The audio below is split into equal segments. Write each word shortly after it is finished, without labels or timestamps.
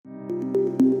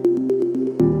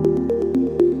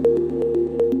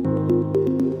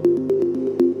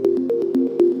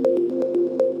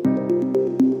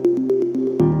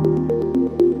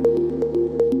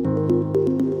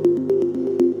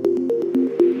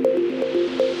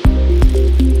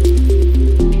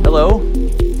Hello,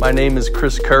 my name is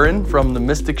Chris Curran from The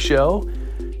Mystic Show,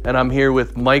 and I'm here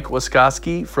with Mike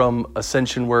Waskosky from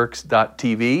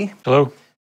AscensionWorks.tv. Hello.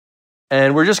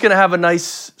 And we're just going to have a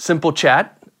nice, simple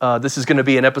chat. This is going to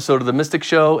be an episode of The Mystic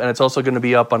Show, and it's also going to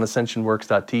be up on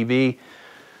AscensionWorks.tv.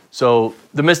 So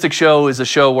The Mystic Show is a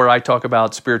show where I talk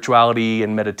about spirituality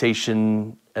and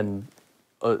meditation and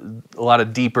a lot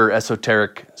of deeper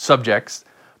esoteric subjects,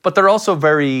 but they're also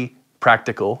very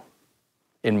practical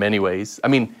in many ways. I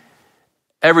mean,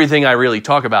 everything I really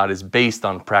talk about is based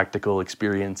on practical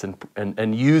experience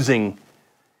and using,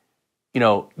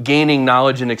 gaining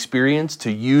knowledge and experience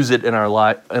to use it in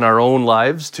our own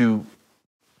lives to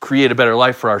create a better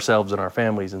life for ourselves and our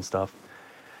families and stuff.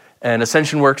 And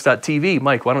AscensionWorks.tv,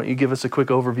 Mike, why don't you give us a quick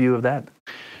overview of that?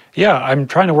 Yeah, I'm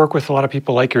trying to work with a lot of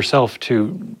people like yourself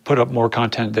to put up more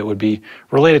content that would be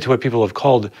related to what people have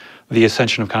called the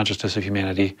ascension of consciousness of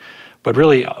humanity. But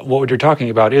really, what you're talking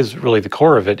about is really the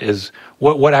core of it, is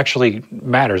what actually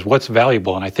matters, what's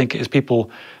valuable. And I think as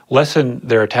people lessen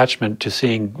their attachment to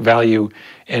seeing value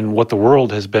in what the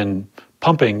world has been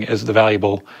pumping as the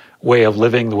valuable way of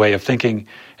living, the way of thinking,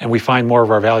 and we find more of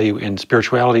our value in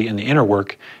spirituality, in the inner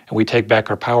work, and we take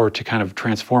back our power to kind of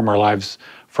transform our lives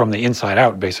from the inside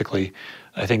out, basically.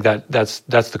 I think that's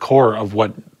the core of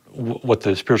what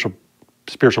the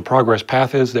spiritual progress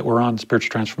path is that we're on,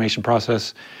 spiritual transformation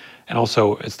process. And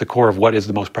also, it's the core of what is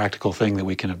the most practical thing that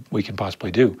we can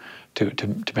possibly do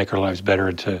to make our lives better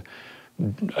and to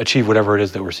achieve whatever it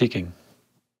is that we're seeking.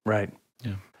 Right.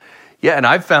 Yeah, and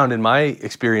I've found in my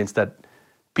experience that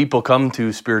people come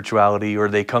to spirituality or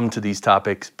they come to these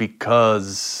topics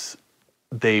because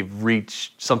they've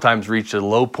sometimes reached a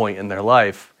low point in their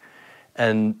life.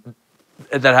 And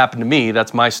that happened to me.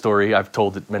 That's my story. I've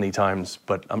told it many times,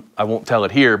 but I won't tell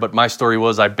it here. But my story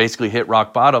was I basically hit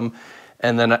rock bottom.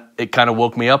 And then it kind of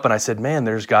woke me up, and I said, "Man,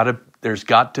 there's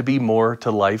got to be more to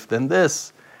life than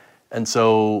this." And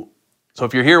so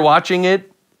if you're here watching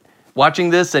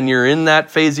this, and you're in that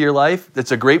phase of your life,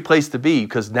 it's a great place to be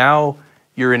because now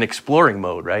you're in exploring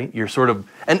mode, right? You're sort of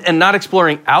and not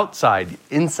exploring outside,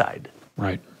 inside.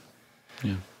 Right.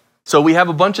 Yeah. So we have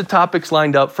a bunch of topics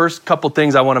lined up. First couple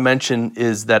things I want to mention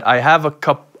is that I have a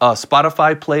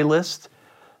Spotify playlist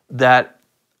that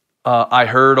I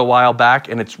heard a while back,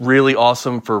 and it's really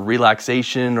awesome for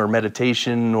relaxation or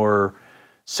meditation or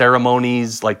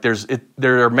ceremonies. Like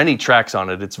there are many tracks on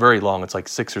it. It's very long. It's like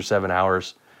 6 or 7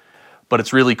 hours, but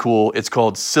it's really cool. It's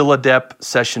called Silladep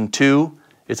Session 2.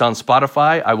 It's on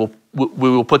Spotify. We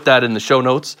will put that in the show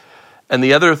notes. And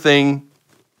the other thing,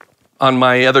 on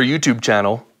my other YouTube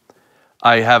channel,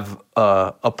 I have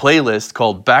a playlist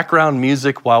called Background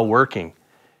Music While Working.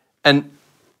 And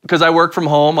because I work from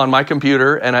home on my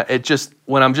computer, and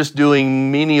when I'm just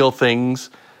doing menial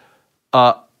things,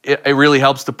 it really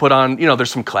helps to put on, there's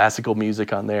some classical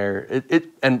music on there,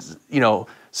 and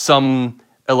some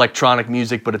electronic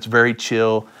music, but it's very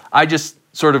chill. I just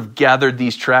sort of gathered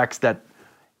these tracks that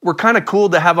were kind of cool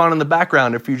to have on in the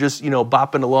background if you're just,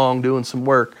 bopping along doing some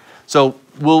work. So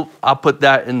I'll put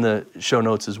that in the show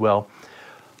notes as well.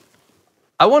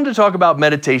 I wanted to talk about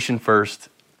meditation first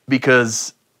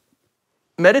because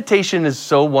meditation is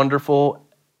so wonderful,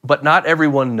 but not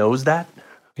everyone knows that.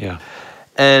 Yeah.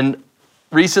 And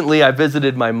recently I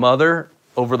visited my mother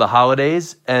over the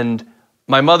holidays, and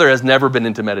my mother has never been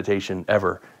into meditation,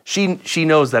 ever. She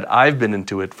knows that I've been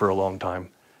into it for a long time.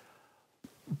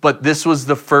 But this was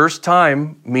the first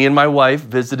time me and my wife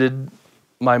visited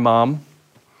my mom,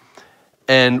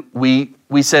 and we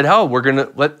said,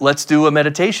 let's do a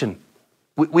meditation.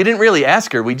 We didn't really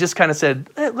ask her. We just kind of said,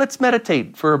 let's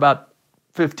meditate for about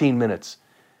 15 minutes.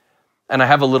 And I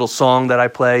have a little song that I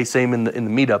play, same in the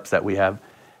meetups that we have.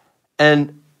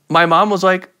 And my mom was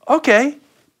like, okay.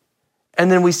 And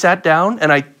then we sat down,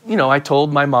 and I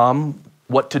told my mom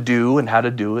what to do and how to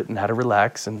do it and how to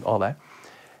relax and all that.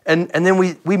 And then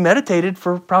we meditated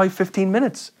for probably 15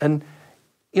 minutes. And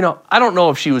I don't know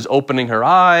if she was opening her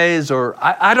eyes or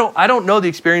I don't know the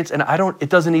experience, and it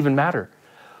doesn't even matter.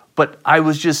 But I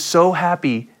was just so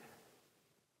happy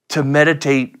to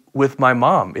meditate with my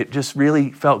mom. It just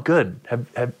really felt good.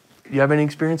 Have you have any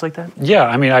experience like that? Yeah,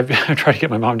 I mean, I've tried to get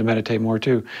my mom to meditate more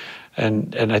too,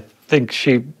 and I think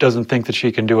she doesn't think that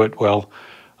she can do it well.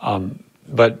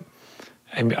 But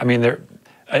I mean,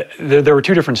 there were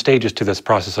two different stages to this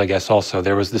process, I guess. Also,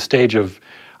 there was the stage of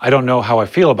I don't know how I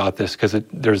feel about this, because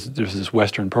there's this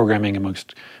Western programming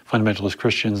amongst fundamentalist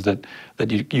Christians that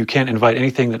you can't invite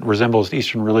anything that resembles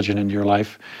Eastern religion into your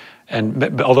life.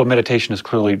 And although meditation is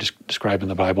clearly described in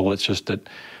the Bible, it's just that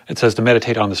it says to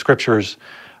meditate on the scriptures,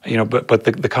 but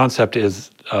the concept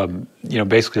is,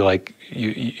 basically like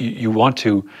you want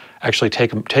to actually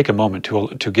take a moment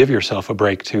to give yourself a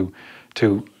break to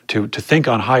think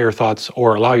on higher thoughts,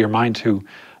 or allow your mind to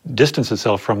distance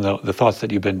itself from the thoughts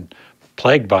that you've been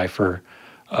plagued by for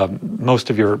most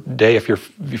of your day. If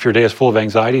your day is full of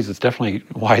anxieties, it's definitely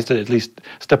wise to at least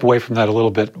step away from that a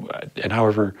little bit, and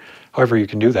however you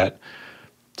can do that.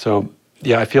 So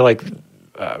yeah, I feel like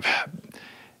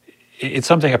it's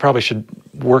something I probably should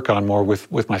work on more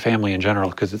with my family in general,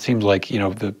 because it seems like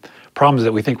the problems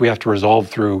that we think we have to resolve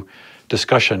through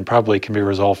discussion probably can be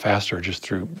resolved faster just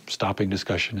through stopping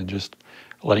discussion and just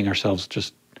letting ourselves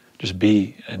just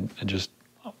be and just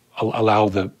allow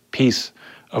the peace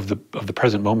of the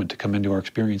present moment to come into our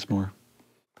experience more.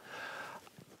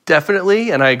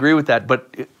 Definitely, and I agree with that.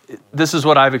 But this is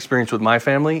what I've experienced with my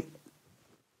family.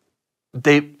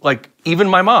 They, like, even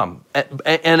my mom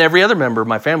and every other member of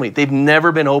my family, they've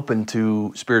never been open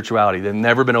to spirituality. They've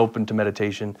never been open to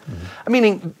meditation. Mm-hmm. I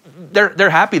mean, they're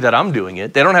happy that I'm doing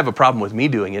it. They don't have a problem with me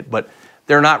doing it, but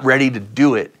they're not ready to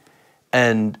do it.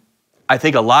 And I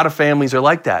think a lot of families are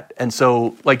like that. And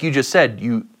so, like you just said,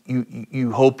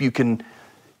 you hope you can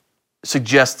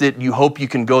suggest it, you hope you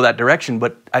can go that direction.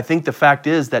 But I think the fact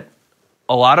is that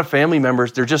a lot of family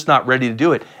members, they're just not ready to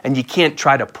do it. And you can't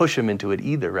try to push them into it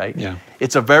either, right? Yeah.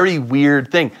 It's a very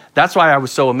weird thing. That's why I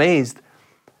was so amazed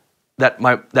that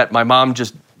my mom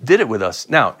just did it with us.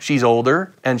 Now, she's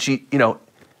older, and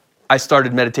I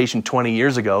started meditation 20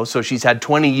 years ago, so she's had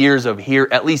 20 years of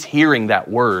at least hearing that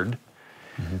word.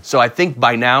 Mm-hmm. So I think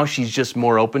by now she's just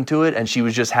more open to it, and she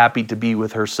was just happy to be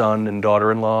with her son and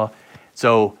daughter-in-law.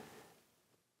 So,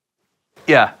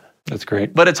 yeah. That's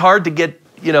great. But it's hard to get,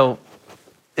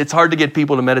 it's hard to get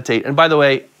people to meditate. And by the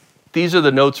way, these are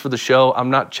the notes for the show. I'm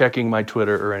not checking my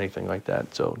Twitter or anything like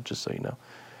that, so just so you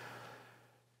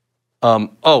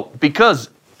know. Because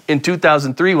in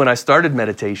 2003 when I started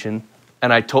meditation,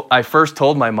 and I first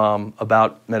told my mom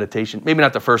about meditation, maybe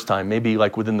not the first time, maybe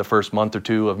like within the first month or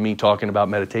two of me talking about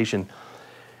meditation,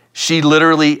 she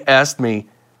literally asked me,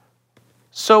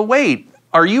 "So wait,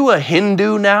 are you a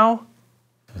Hindu now?"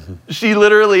 Mm-hmm. She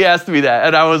literally asked me that,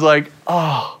 and I was like,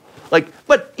 oh.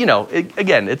 But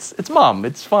again, it's mom,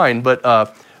 it's fine. But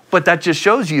that just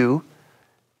shows you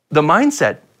the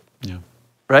mindset, yeah,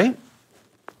 right?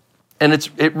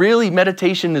 And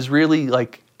meditation is really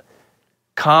like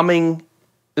calming.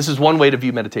 This is one way to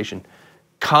view meditation: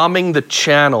 calming the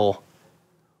channel,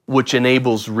 which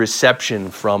enables reception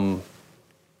from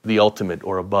the ultimate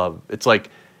or above. It's like,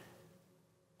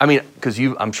 because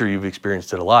I'm sure you've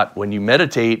experienced it a lot. When you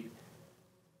meditate,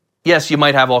 yes, you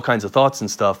might have all kinds of thoughts and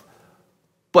stuff.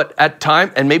 But at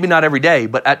times, and maybe not every day,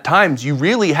 but at times you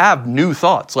really have new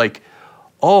thoughts, like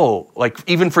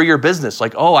even for your business,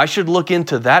 like, I should look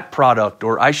into that product,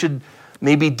 or I should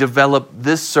maybe develop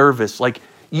this service. Like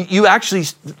you actually,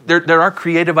 there are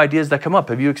creative ideas that come up.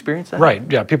 Have you experienced that? Right,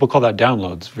 yeah, people call that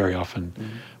downloads very often.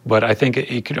 Mm-hmm. But I think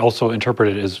you could also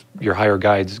interpret it as your higher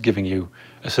guides giving you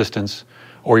assistance,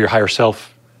 or your higher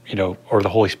self, or the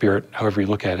Holy Spirit, however you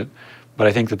look at it. But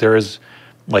I think that there is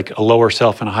like a lower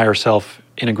self and a higher self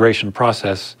integration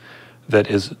process that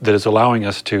is allowing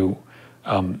us to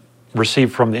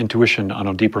receive from the intuition on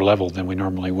a deeper level than we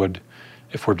normally would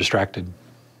if we're distracted.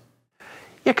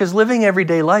 Yeah, because living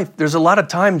everyday life, there's a lot of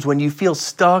times when you feel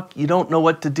stuck, you don't know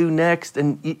what to do next,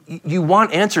 and you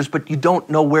want answers, but you don't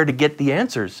know where to get the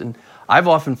answers. And I've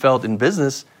often felt in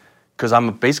business, because I'm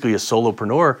basically a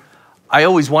solopreneur, I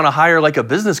always want to hire like a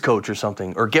business coach or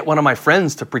something, or get one of my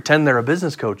friends to pretend they're a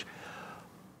business coach.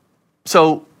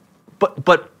 So,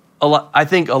 but I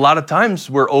think a lot of times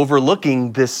we're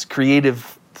overlooking this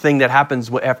creative thing that happens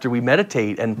after we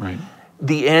meditate, and right.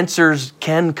 The answers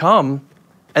can come,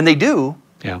 and they do.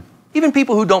 Yeah. Even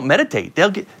people who don't meditate,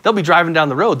 they'll be driving down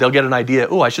the road, they'll get an idea.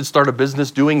 I should start a business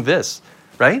doing this,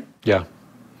 right? Yeah,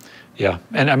 yeah,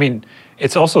 and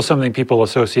it's also something people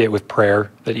associate with prayer.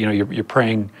 That you're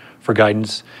praying for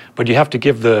guidance, but you have to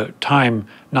give the time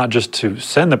not just to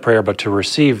send the prayer, but to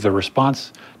receive the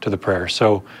response to the prayer.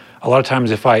 So a lot of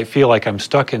times if I feel like I'm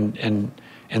stuck in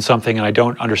something and I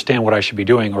don't understand what I should be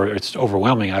doing, or it's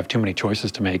overwhelming, I have too many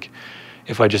choices to make,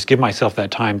 if I just give myself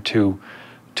that time to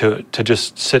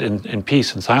just sit in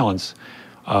peace and silence,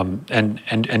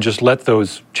 and just let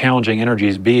those challenging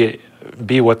energies be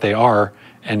what they are,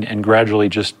 and gradually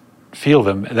just feel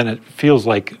them, and then it feels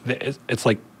like it's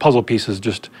like puzzle pieces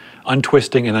just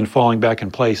untwisting and then falling back in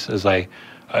place as I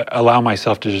allow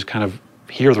myself to just kind of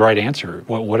hear the right answer.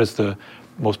 What is the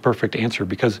most perfect answer?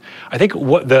 Because I think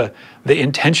what the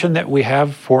intention that we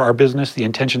have for our business, the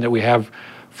intention that we have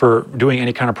for doing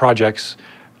any kind of projects,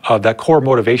 that core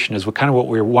motivation is what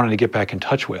we're wanting to get back in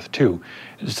touch with too.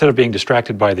 Instead of being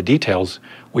distracted by the details,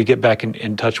 we get back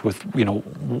in touch with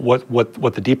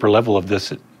what the deeper level of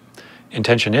this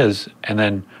intention is, and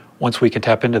then once we can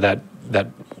tap into that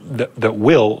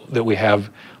will that we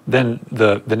have, then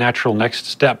the natural next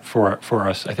step for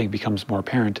us, I think, becomes more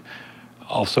apparent.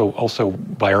 Also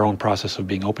by our own process of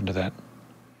being open to that.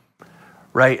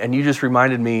 Right, and you just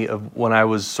reminded me of when I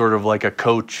was sort of like a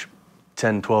coach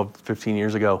 10, 12, 15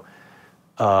 years ago.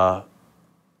 I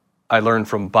learned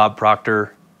from Bob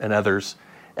Proctor and others,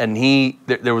 and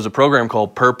there was a program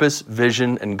called Purpose,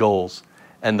 Vision, and Goals.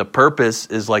 And the purpose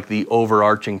is like the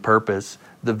overarching purpose.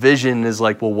 The vision is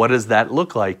like, well, what does that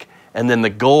look like? And then the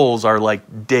goals are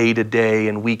like day-to-day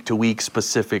and week-to-week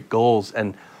specific goals.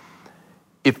 And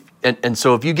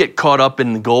so if you get caught up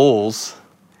in the goals,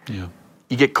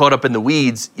 you get caught up in the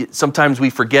weeds, sometimes we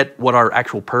forget what our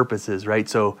actual purpose is, right?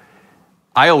 So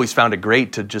I always found it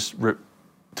great to just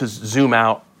to zoom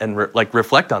out and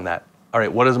reflect on that. All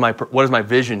right, what is my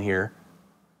vision here?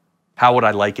 How would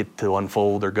I like it to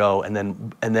unfold or go? And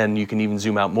then you can even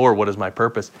zoom out more. What is my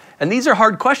purpose? And these are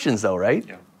hard questions, though, right?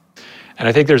 Yeah. And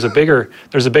I think there's a bigger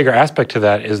aspect to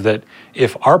that, is that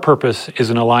if our purpose is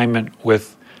in alignment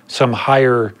with some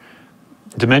higher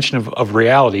dimension of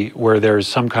reality, where there's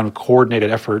some kind of coordinated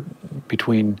effort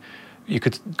between, you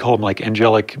could call them like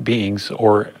angelic beings,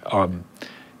 or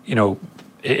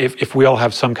if we all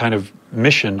have some kind of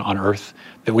mission on Earth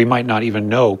that we might not even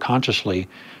know consciously,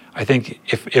 I think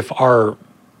if our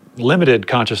limited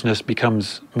consciousness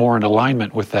becomes more in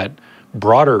alignment with that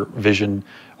broader vision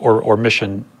or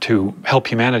mission to help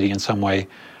humanity in some way,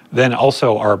 then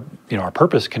also our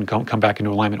purpose can come back into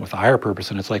alignment with the higher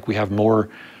purpose, and it's like we have more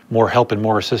help and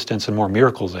more assistance and more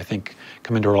miracles, I think,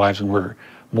 come into our lives, and we're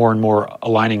more and more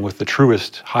aligning with the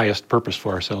truest, highest purpose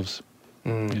for ourselves.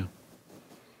 Yeah,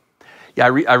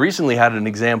 I recently had an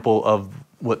example of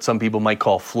what some people might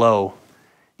call flow.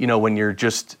 When you're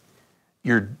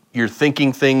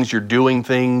thinking things, you're doing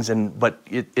things, but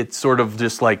it's sort of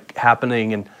just like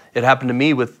happening. And it happened to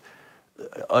me with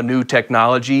a new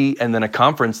technology and then a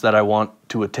conference that I want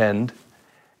to attend.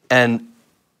 And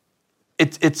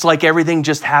it's like everything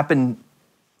just happened.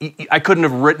 I couldn't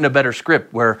have written a better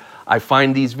script, where I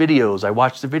find these videos, I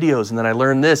watch the videos, and then I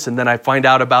learn this, and then I find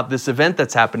out about this event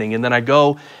that's happening, and then I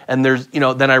go, and there's,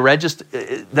 then I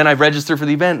register for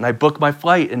the event, and I book my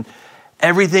flight, and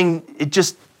everything, it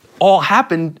just all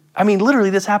happened. I mean, literally,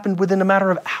 this happened within a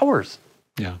matter of hours.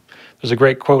 Yeah. There's a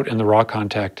great quote in the Raw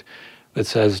Contact that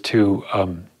says to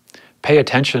pay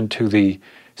attention to the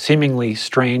seemingly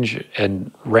strange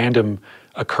and random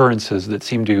occurrences that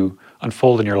seem to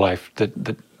unfold in your life,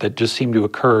 that just seem to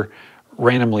occur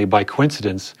randomly by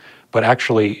coincidence, but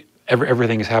actually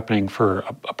everything is happening for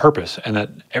a purpose, and that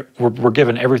we're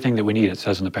given everything that we need, it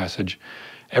says in the passage.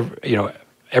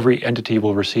 Every entity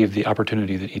will receive the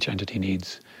opportunity that each entity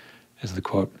needs, is the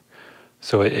quote.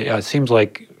 So it seems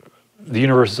like the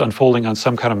universe is unfolding on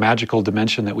some kind of magical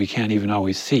dimension that we can't even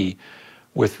always see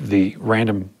with the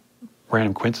random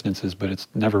coincidences, but it's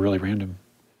never really random.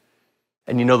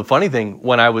 And the funny thing,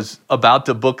 when I was about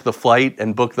to book the flight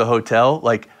and book the hotel,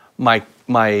 like my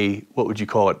what would you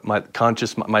call it?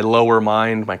 My lower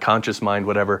mind, my conscious mind,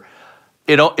 whatever,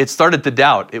 it started to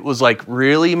doubt. It was like,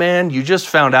 really, man, you just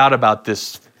found out about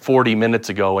this 40 minutes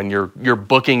ago and you're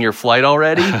booking your flight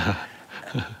already?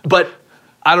 But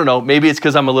I don't know, maybe it's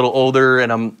because I'm a little older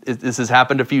and this has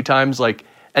happened a few times, like,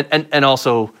 and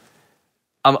also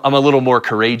I'm a little more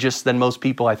courageous than most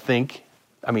people, I think.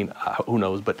 I mean, who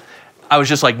knows, but I was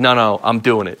just like, no, I'm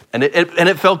doing it. And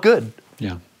it felt good.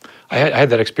 Yeah. I had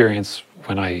that experience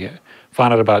when I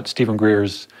found out about Stephen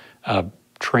Greer's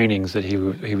trainings that he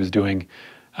was doing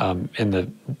in the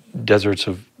deserts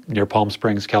of near Palm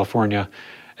Springs, California.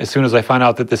 As soon as I found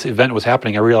out that this event was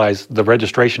happening, I realized the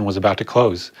registration was about to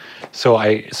close. So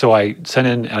I sent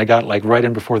in, and I got like right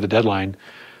in before the deadline.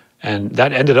 And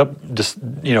that ended up just,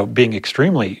 being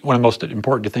extremely one of the most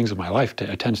important things in my life,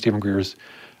 to attend Stephen Greer's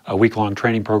week-long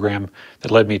training program that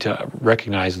led me to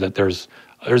recognize that there's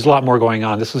a lot more going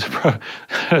on. This is, I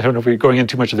don't know if we're going in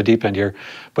too much of the deep end here,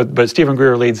 but Stephen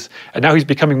Greer leads, and now he's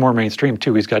becoming more mainstream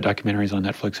too. He's got documentaries on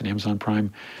Netflix and Amazon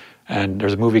Prime. And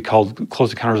there's a movie called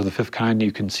Close Encounters of the Fifth Kind.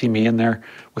 You can see me in there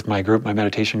with my group, my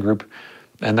meditation group.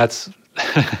 And that's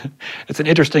it's an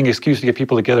interesting excuse to get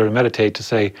people together to meditate, to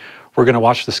say, we're going to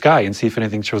watch the sky and see if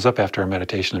anything shows up after our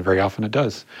meditation, and very often it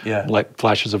does. Yeah. Like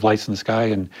flashes of lights in the sky,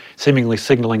 and seemingly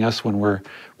signaling us when we're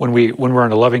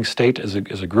in a loving state as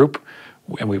a group,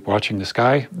 and we're watching the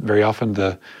sky. Very often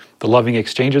the loving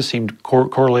exchanges seemed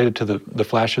correlated to the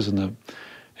flashes and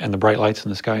the bright lights in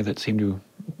the sky that seem to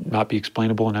not be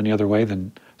explainable in any other way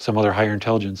than some other higher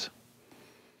intelligence.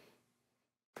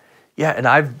 Yeah, and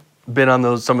I've been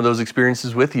on some of those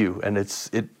experiences with you, and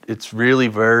it's really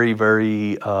very,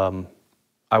 very,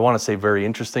 I want to say very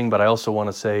interesting, but I also want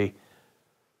to say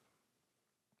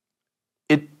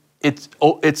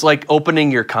it's like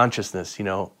opening your consciousness,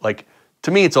 like, to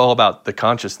me, it's all about the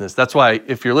consciousness. That's why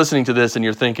if you're listening to this and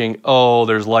you're thinking, oh,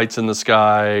 there's lights in the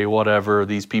sky, whatever,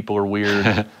 these people are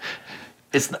weird.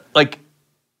 It's like,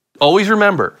 always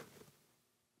remember,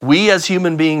 we as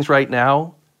human beings right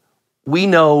now, we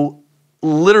know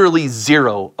literally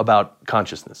zero about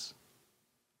consciousness.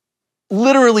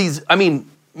 Literally,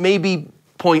 maybe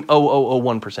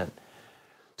 0.0001%.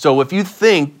 So if you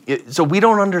think, so we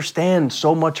don't understand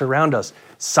so much around us.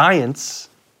 Science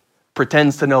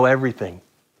pretends to know everything,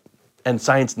 and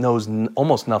science knows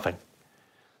almost nothing.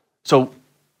 So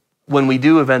when we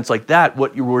do events like that,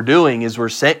 what we're doing is we're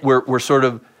sort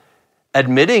of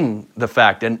admitting the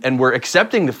fact, and we're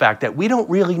accepting the fact that we don't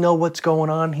really know what's going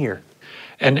on here.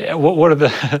 And one of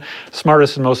the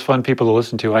smartest and most fun people to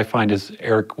listen to, I find, is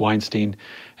Eric Weinstein.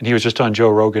 And he was just on Joe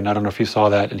Rogan. I don't know if you saw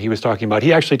that. And he was talking about,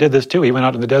 he actually did this too. He went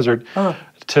out in the desert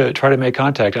to try to make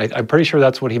contact. I'm pretty sure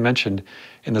that's what he mentioned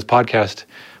in this podcast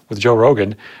with Joe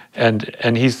Rogan.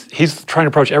 And he's trying to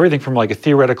approach everything from like a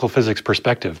theoretical physics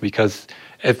perspective, because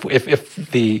if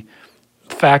the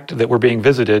fact that we're being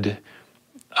visited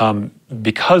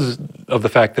because of the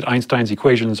fact that Einstein's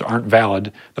equations aren't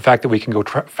valid, the fact that we can go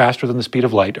faster than the speed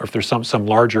of light, or if there's some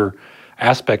larger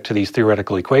aspect to these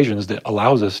theoretical equations that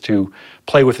allows us to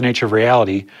play with the nature of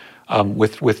reality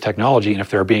with technology, and if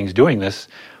there are beings doing this,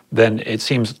 then it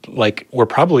seems like we're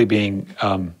probably being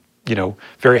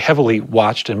very heavily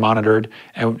watched and monitored,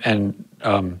 and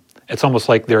it's almost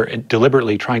like they're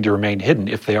deliberately trying to remain hidden,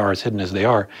 if they are as hidden as they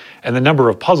are. And the number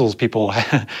of puzzles people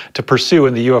to pursue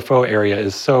in the UFO area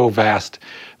is so vast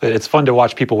that it's fun to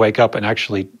watch people wake up and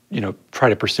actually, try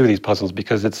to pursue these puzzles,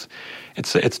 because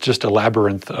it's just a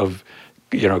labyrinth of,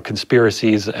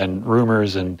 conspiracies and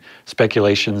rumors and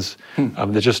speculations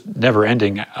that just never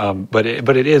ending. But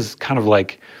it is kind of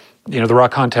like, the raw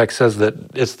context says that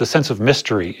it's the sense of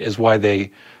mystery is why the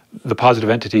positive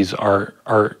entities are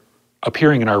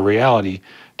appearing in our reality,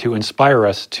 to inspire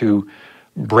us to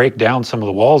break down some of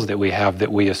the walls that we have,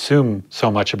 that we assume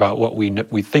so much about what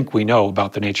we think we know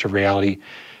about the nature of reality.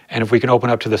 And if we can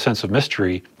open up to the sense of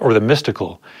mystery, or the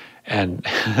mystical, and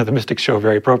the mystics show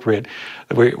very appropriate,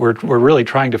 we're really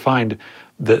trying to find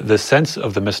the sense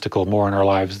of the mystical more in our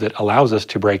lives that allows us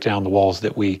to break down the walls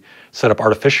that we set up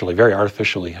artificially, very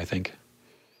artificially, I think.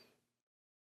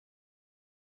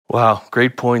 Wow,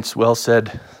 great points, well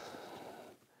said.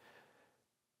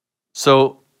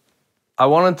 So I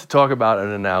wanted to talk about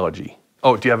an analogy.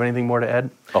 Oh, do you have anything more to add?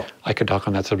 Oh, I could talk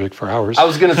on that subject for hours. I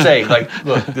was going to say,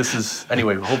 look, this is,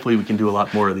 anyway, hopefully we can do a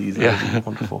lot more of these. Yeah.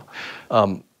 Wonderful.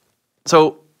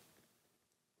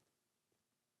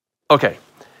 Okay.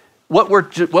 What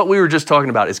we were just talking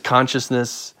about is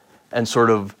consciousness, and sort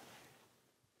of,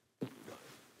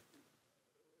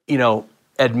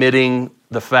 admitting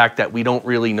the fact that we don't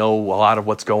really know a lot of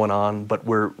what's going on, but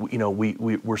we're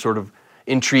sort of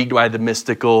intrigued by the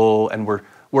mystical, and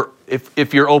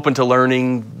if you're open to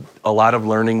learning, a lot of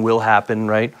learning will happen,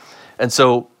 right? And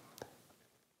so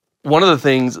one of the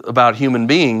things about human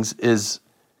beings is,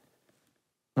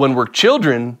 when we're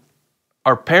children,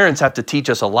 our parents have to teach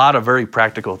us a lot of very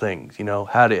practical things,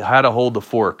 how to hold the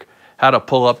fork, how to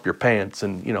pull up your pants,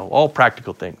 and all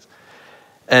practical things.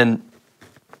 And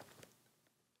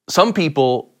some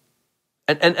people,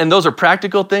 and those are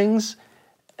practical things,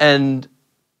 and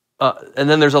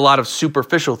then there's a lot of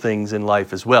superficial things in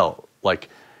life as well, like,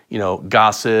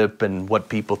 gossip and what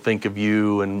people think of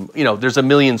you, and, there's a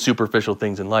million superficial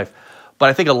things in life. But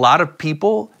I think a lot of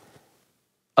people,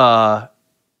 and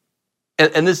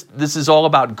this is all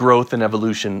about growth and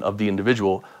evolution of the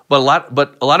individual, but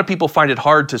a lot of people find it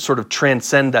hard to sort of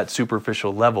transcend that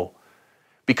superficial level,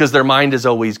 because their mind is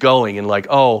always going and like,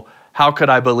 oh, how could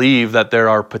I believe that there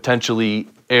are potentially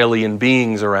alien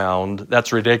beings around?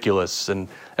 That's ridiculous, and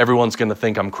everyone's going to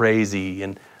think I'm crazy,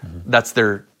 and that's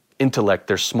their intellect,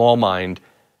 their small mind,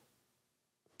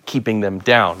 keeping them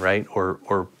down, right?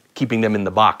 Or keeping them in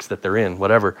the box that they're in,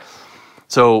 whatever.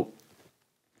 So,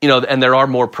 and there are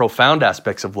more profound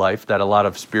aspects of life that a lot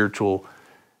of spiritual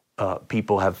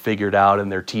people have figured out in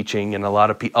their teaching, and a lot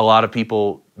of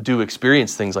people do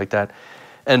experience things like that.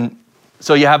 And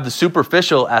so you have the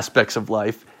superficial aspects of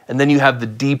life, and then you have the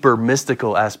deeper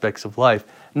mystical aspects of life.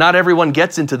 Not everyone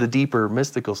gets into the deeper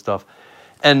mystical stuff.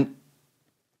 And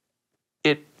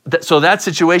so that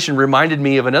situation reminded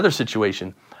me of another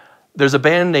situation. There's a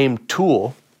band named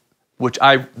Tool, which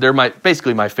they're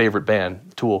basically my favorite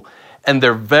band, Tool. And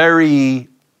they're very,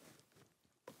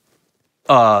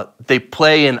 they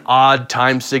play in odd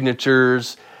time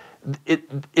signatures.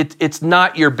 It's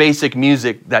not your basic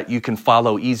music that you can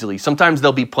follow easily. Sometimes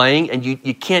they'll be playing and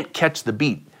you can't catch the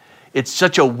beat. It's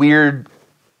such a weird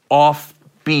off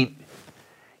beat.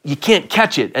 You can't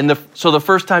catch it. And so the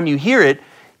first time you hear it,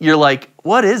 you're like,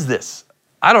 what is this?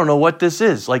 I don't know what this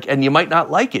is. And you might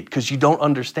not like it because you don't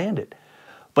understand it.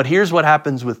 But here's what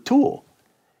happens with Tool.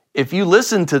 If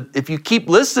you keep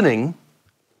listening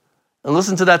and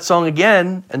listen to that song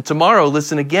again, and tomorrow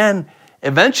listen again,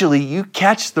 eventually you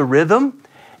catch the rhythm,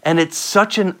 and it's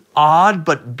such an odd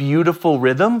but beautiful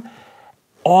rhythm.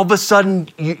 All of a sudden,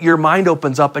 your mind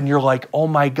opens up and you're like, oh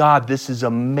my God, this is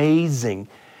amazing.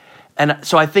 And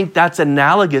so I think that's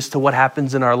analogous to what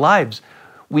happens in our lives.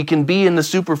 We can be in the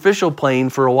superficial plane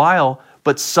for a while,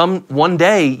 but one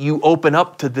day you open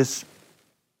up to this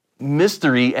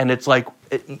mystery, and it's like,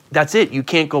 that's it. You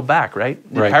can't go back, right?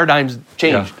 The paradigm's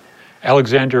changed. Yeah.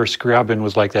 Alexander Scriabin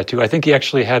was like that too. I think he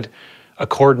actually had a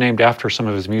chord named after some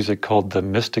of his music called the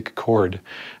Mystic Chord.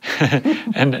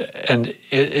 and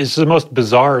it's the most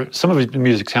bizarre. Some of his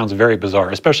music sounds very bizarre,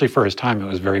 especially for his time. It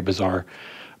was very bizarre,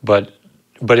 but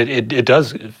it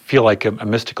does feel like a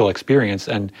mystical experience.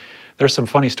 And there's some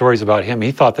funny stories about him.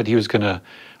 He thought that he was going to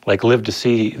live to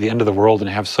see the end of the world and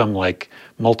have some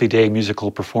multi-day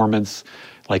musical performance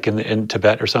in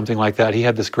Tibet or something like that. He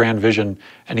had this grand vision,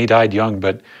 and he died young,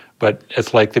 but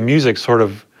it's like the music sort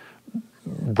of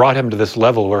brought him to this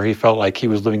level where he felt like he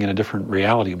was living in a different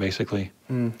reality, basically.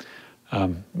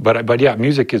 But yeah,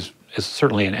 music is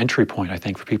certainly an entry point, I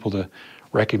think, for people to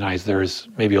recognize there is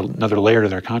maybe another layer to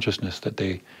their consciousness that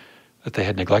they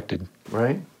had neglected.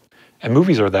 Right. And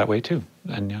movies are that way too.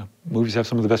 And yeah, movies have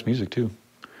some of the best music too.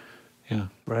 Yeah.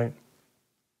 Right.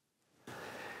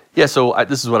 Yeah, so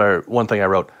this is one thing I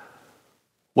wrote.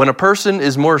 When a person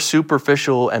is more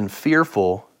superficial and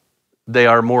fearful, they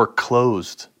are more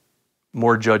closed,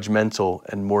 more judgmental,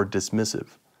 and more dismissive.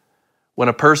 When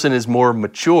a person is more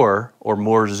mature or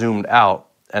more zoomed out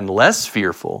and less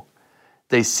fearful,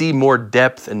 they see more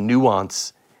depth and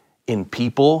nuance in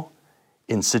people,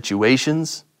 in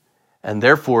situations, and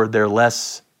therefore they're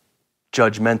less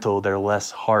judgmental, they're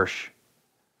less harsh.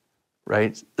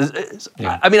 Right?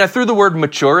 Yeah. I mean, I threw the word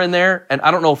mature in there, and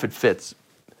I don't know if it fits.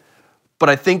 But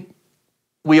I think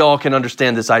we all can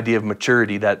understand this idea of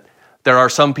maturity, that there are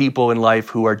some people in life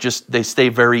who they stay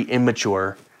very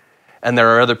immature, and there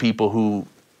are other people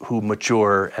who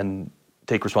mature and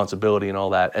take responsibility and all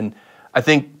that. And I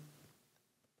think,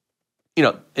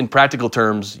 in practical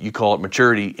terms, you call it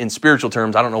maturity. In spiritual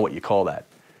terms, I don't know what you call that.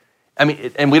 I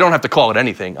mean, and we don't have to call it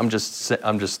anything. I'm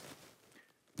just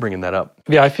bringing that up.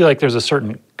 Yeah, I feel like there's a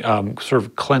certain sort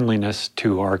of cleanliness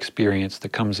to our experience that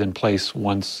comes in place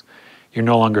once you're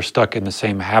no longer stuck in the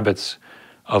same habits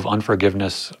of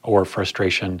unforgiveness or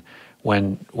frustration.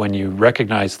 When you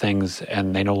recognize things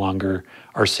and they no longer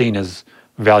are seen as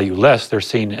valueless, they're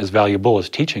seen as valuable as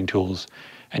teaching tools,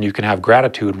 and you can have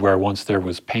gratitude where once there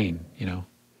was pain,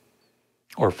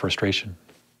 or frustration.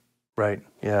 Right.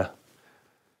 Yeah.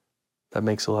 That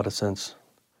makes a lot of sense.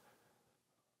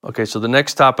 Okay, so the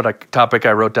next topic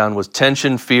I wrote down was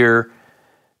tension, fear,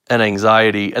 and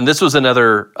anxiety, and this was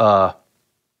another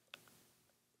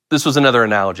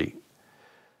analogy.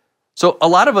 So a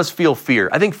lot of us feel fear.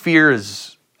 I think fear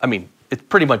is, it's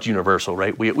pretty much universal,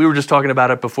 right? We were just talking about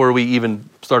it before we even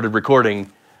started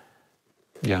recording.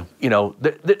 Yeah.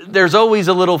 There's always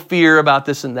a little fear about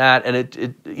this and that, and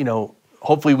it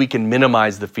hopefully we can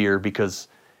minimize the fear because,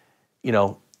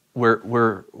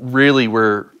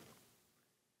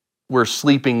 we're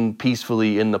sleeping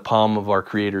peacefully in the palm of our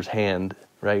Creator's hand,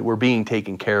 right? We're being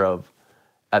taken care of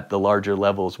at the larger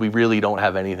levels. We really don't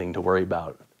have anything to worry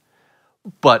about.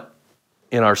 But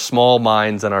in our small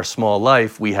minds and our small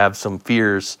life, we have some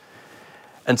fears.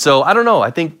 And so, I don't know, I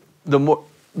think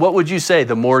what would you say?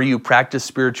 The more you practice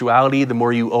spirituality, the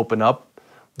more you open up,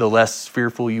 the less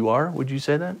fearful you are? Would you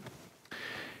say that?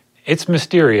 It's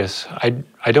mysterious.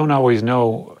 I don't always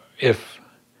know if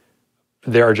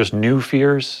there are just new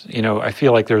fears. I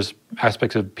feel like there's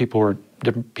aspects of people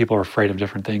are afraid of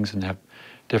different things and have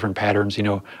different patterns.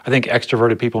 I think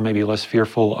extroverted people may be less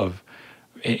fearful of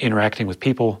interacting with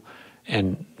people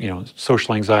And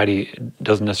social anxiety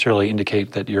doesn't necessarily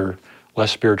indicate that you're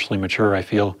less spiritually mature. I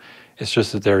feel it's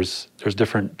just that there's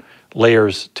different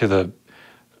layers to the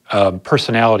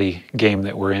personality game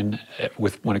that we're in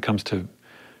when it comes to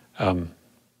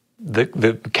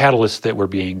the catalyst that we're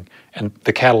being and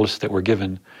the catalyst that we're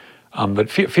given. But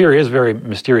fear is very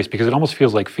mysterious because it almost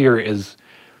feels like fear is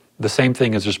the same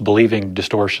thing as just believing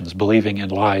distortions, believing in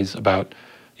lies about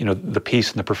the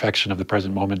peace and the perfection of the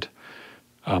present moment.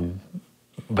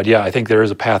 But yeah, I think there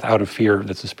is a path out of fear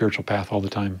that's a spiritual path all the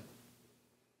time.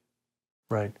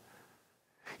 Right.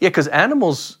 Yeah, because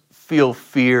animals feel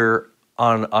fear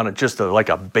on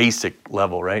a basic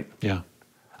level, right? Yeah.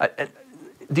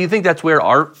 Do you think that's where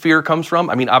our fear comes from?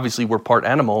 I mean, obviously we're part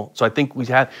animal, so I think we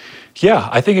have. Yeah,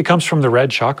 I think it comes from the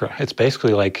red chakra. It's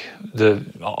basically like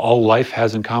all life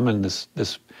has in common this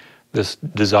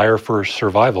desire for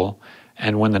survival,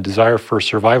 and when the desire for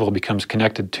survival becomes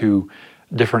connected to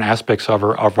different aspects of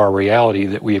our reality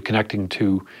that we are connecting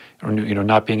to,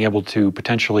 not being able to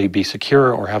potentially be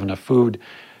secure or have enough food,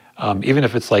 even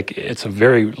if it's a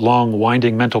very long,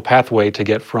 winding mental pathway to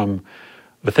get from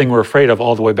the thing we're afraid of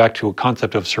all the way back to a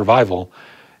concept of survival.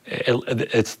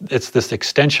 It's this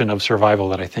extension of survival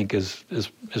that I think is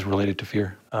related to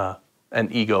fear.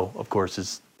 And ego, of course,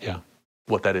 is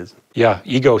what that is. Yeah,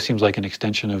 ego seems like an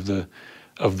extension of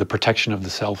the protection of the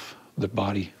self, the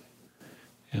body.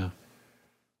 Yeah.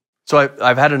 So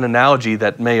I've had an analogy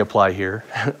that may apply here.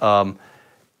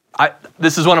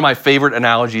 This is one of my favorite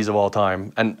analogies of all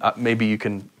time, and maybe you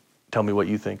can tell me what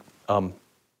you think.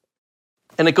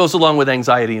 And it goes along with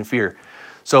anxiety and fear.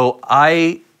 So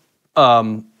I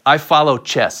follow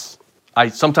chess.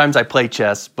 Sometimes I play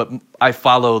chess, but I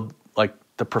follow like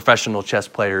the professional chess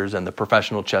players and the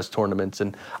professional chess tournaments,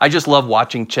 and I just love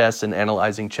watching chess and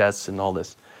analyzing chess and all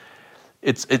this.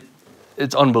 It's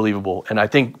unbelievable. And I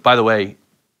think, by the way,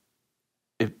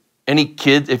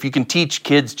 if you can teach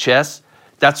kids chess,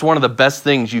 that's one of the best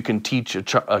things you can teach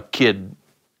a kid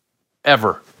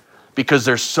ever, because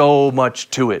there's so much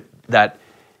to it that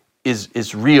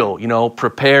is real.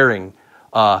 Preparing,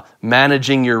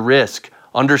 managing your risk,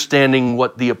 understanding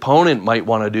what the opponent might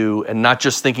want to do, and not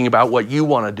just thinking about what you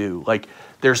want to do. Like,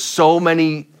 there's so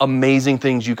many amazing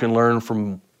things you can learn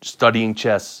from studying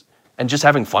chess and just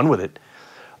having fun with it.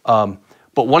 But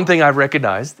one thing I've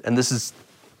recognized, and this is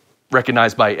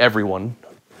recognized by everyone,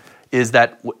 is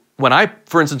that when I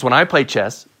play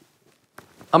chess,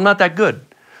 I'm not that good.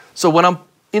 So when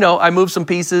I move some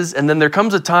pieces, and then there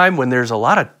comes a time when there's a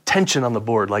lot of tension on the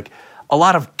board, like a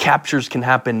lot of captures can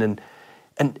happen,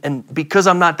 and because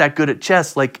I'm not that good at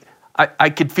chess, like I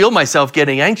could feel myself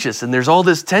getting anxious, and there's all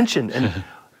this tension, and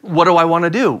what do I want to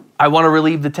do? I want to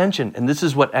relieve the tension, and this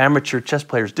is what amateur chess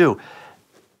players do.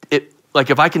 Like,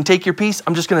 if I can take your piece,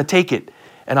 I'm just going to take it.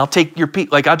 And I'll take your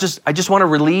piece. Like, I just want to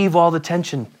relieve all the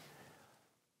tension.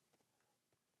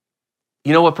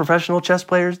 You know what professional chess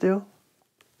players do?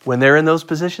 When they're in those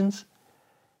positions,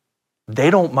 they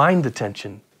don't mind the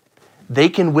tension. They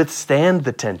can withstand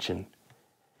the tension.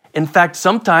 In fact,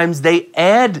 sometimes they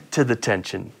add to the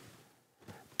tension.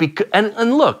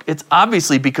 And look, it's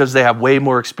obviously because they have way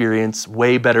more experience,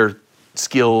 way better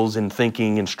skills in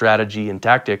thinking and strategy and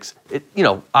tactics.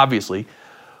 Obviously.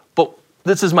 But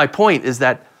this is my point, is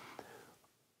that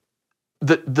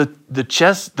the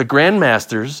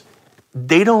grandmasters,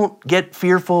 they don't get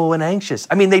fearful and anxious.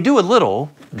 I mean, they do a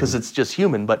little, because it's just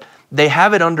human, but they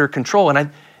have it under control.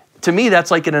 And to me,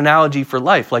 that's like an analogy for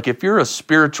life. Like, if you're a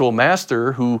spiritual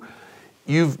master who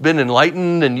you've been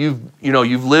enlightened and you've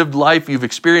lived life, you've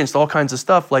experienced all kinds of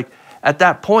stuff, like, at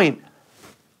that point,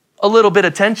 a little bit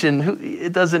of tension,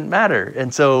 it doesn't matter.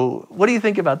 And so, what do you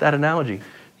think about that analogy?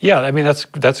 Yeah, I mean,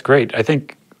 that's great.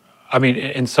 I mean,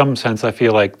 in some sense, I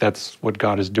feel like that's what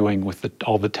God is doing with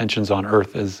all the tensions on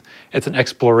earth. It's an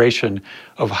exploration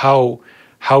of how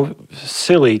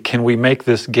silly can we make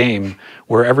this game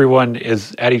where everyone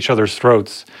is at each other's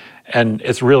throats, and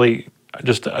it's really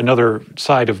just another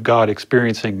side of God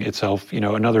experiencing itself.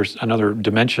 Another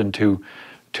dimension to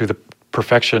the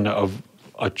perfection of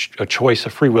a choice, a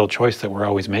free will choice that we're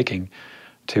always making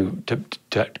to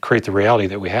create the reality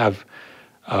that we have.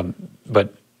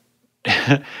 But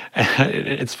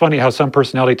it's funny how some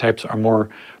personality types are more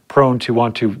prone to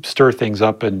want to stir things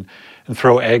up and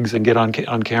throw eggs and get on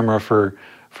camera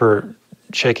for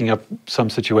shaking up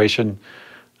some situation.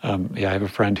 I have a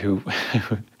friend who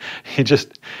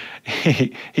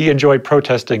he enjoyed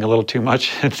protesting a little too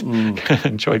much and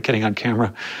enjoyed getting on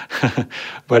camera.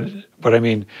 but I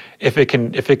mean, if it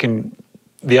can,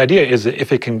 the idea is that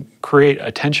if it can create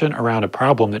attention around a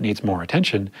problem that needs more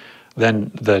attention,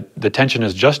 then the tension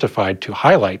is justified to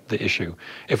highlight the issue.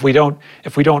 If we don't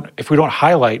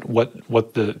highlight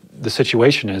what the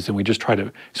situation is, and we just try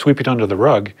to sweep it under the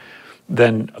rug,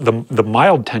 then the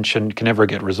mild tension can never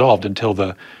get resolved until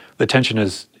the tension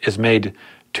is made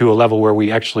to a level where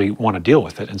we actually want to deal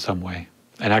with it in some way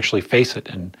and actually face it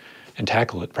and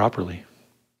tackle it properly.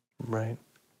 Right.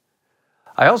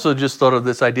 I also just thought of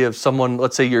this idea of someone,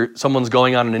 let's say someone's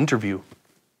going on an interview,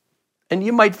 and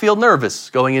you might feel nervous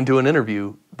going into an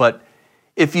interview, but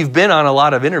if you've been on a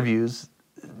lot of interviews,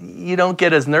 you don't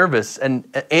get as nervous.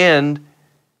 And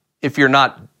if you're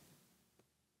not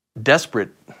desperate,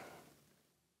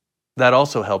 that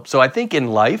also helps. So I think in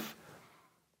life,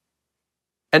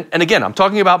 and again, I'm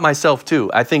talking about myself too.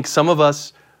 I think some of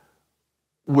us,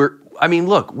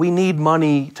 look, we need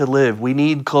money to live. We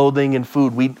need clothing and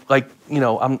food.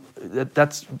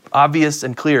 That's obvious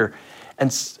and clear.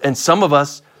 And some of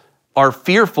us are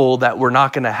fearful that we're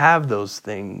not going to have those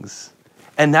things.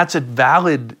 And that's a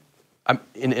valid,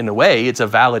 in a way, it's a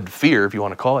valid fear, if you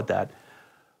want to call it that.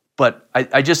 But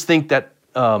I just think that,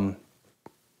 I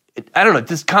don't know,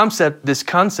 this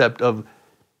concept of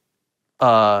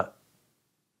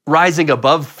rising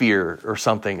above fear or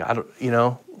something,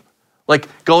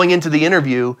 like going into the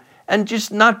interview and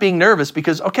just not being nervous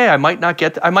because, okay, I might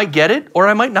get it or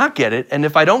I might not get it. And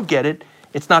if I don't get it,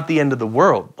 it's not the end of the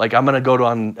world. Like, I'm going to go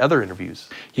on other interviews.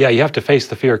 Yeah, you have to face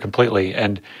the fear completely.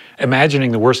 And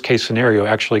imagining the worst case scenario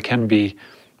actually can be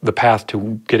the path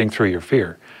to getting through your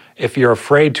fear. If you're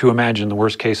afraid to imagine the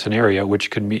worst case scenario, which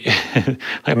could be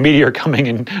a meteor coming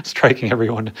and striking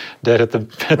everyone dead at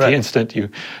the instant you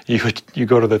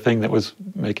go to the thing that was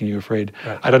making you afraid.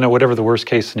 Right. I don't know, whatever the worst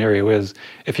case scenario is,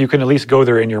 if you can at least go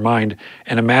there in your mind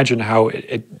and imagine how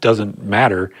it doesn't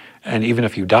matter, and even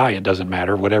if you die, it doesn't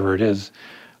matter, whatever it is,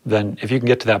 then if you can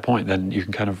get to that point, then you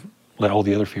can kind of let all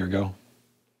the other fear go.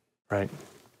 Right.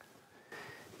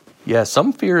 Yeah,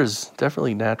 some fear is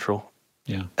definitely natural.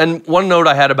 Yeah. And one note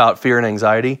I had about fear and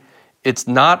anxiety, it's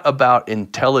not about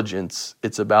intelligence,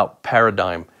 it's about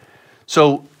paradigm.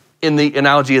 So in the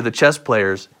analogy of the chess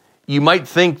players, you might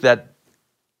think that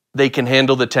they can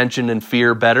handle the tension and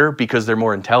fear better because they're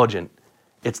more intelligent.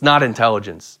 It's not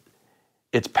intelligence,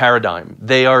 it's paradigm.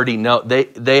 They already know,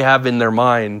 they have in their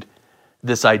mind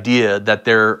this idea that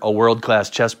they're a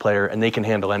world-class chess player and they can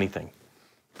handle anything.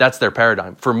 That's their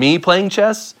paradigm. For me playing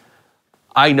chess,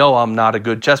 I know I'm not a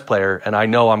good chess player, and I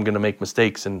know I'm going to make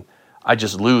mistakes, and I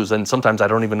just lose. And sometimes I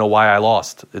don't even know why I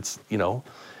lost.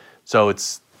 So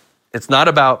it's not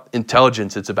about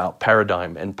intelligence; it's about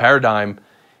paradigm. And paradigm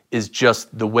is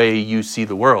just the way you see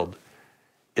the world.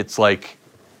 It's like,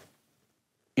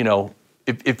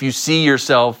 if you see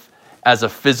yourself as a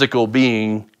physical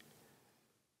being,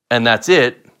 and that's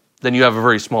it, then you have a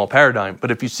very small paradigm. But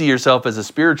if you see yourself as a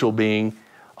spiritual being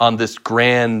on this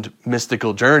grand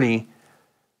mystical journey,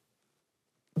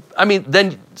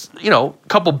 then, a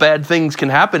couple bad things can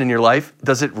happen in your life.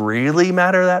 Does it really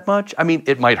matter that much?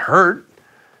 It might hurt,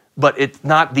 but it's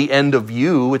not the end of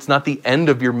you. It's not the end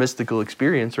of your mystical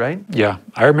experience, right? Yeah.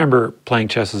 I remember playing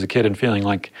chess as a kid and feeling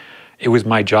like it was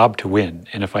my job to win.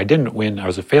 And if I didn't win, I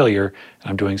was a failure and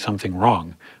I'm doing something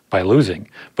wrong by losing.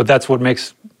 But that's what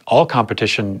makes all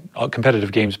competition, all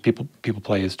competitive games people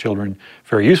play as children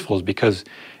very useful, is because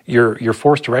you're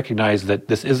forced to recognize that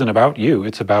this isn't about you.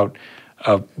 It's about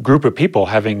a group of people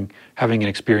having an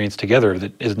experience together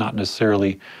that is not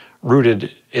necessarily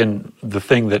rooted in the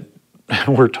thing that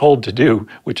we're told to do,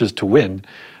 which is to win,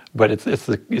 but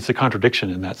it's a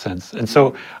contradiction in that sense. And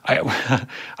so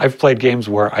I've played games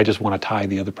where I just want to tie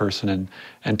the other person,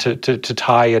 and to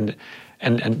tie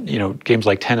and games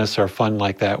like tennis are fun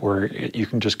like that, where you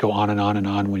can just go on and on and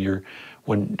on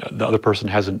when the other person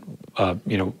hasn't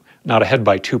not ahead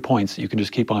by 2 points. You can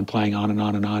just keep on playing on and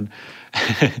on and on.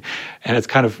 And it's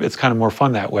kind of more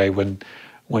fun that way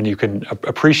when you can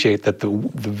appreciate that the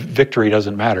victory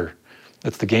doesn't matter.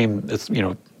 It's the game. It's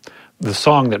the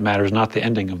song that matters, not the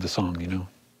ending of the song.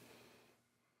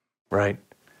 Right.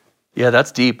 Yeah,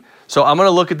 that's deep. So I'm going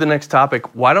to look at the next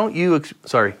topic. Why don't you?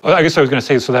 Sorry. I guess I was going to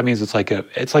say. So that means it's like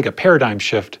a paradigm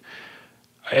shift,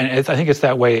 and I think it's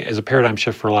that way as a paradigm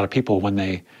shift for a lot of people when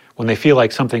they feel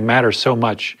like something matters so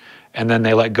much, and then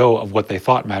they let go of what they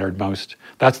thought mattered most.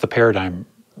 That's the paradigm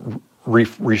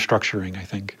restructuring, I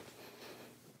think.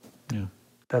 Yeah.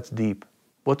 That's deep.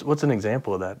 What's an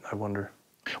example of that, I wonder?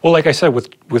 Well, like I said,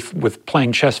 with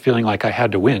playing chess feeling like I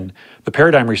had to win, the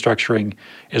paradigm restructuring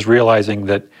is realizing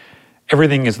that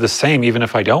everything is the same even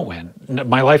if I don't win.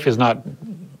 My life is not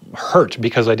hurt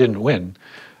because I didn't win.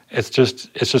 It's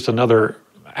just another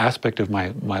aspect of my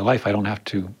life. I don't have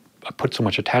to put so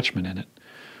much attachment in it.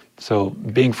 So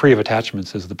being free of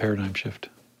attachments is the paradigm shift.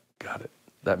 Got it.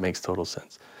 That makes total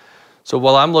sense. So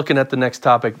while I'm looking at the next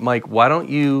topic, Mike, why don't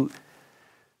you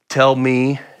tell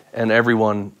me and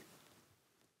everyone,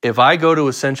 if I go to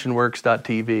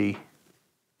ascensionworks.tv,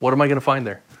 what am I going to find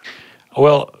there?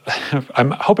 Well,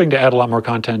 I'm hoping to add a lot more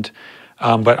content,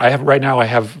 but right now I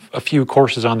have a few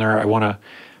courses on there. I want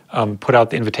to put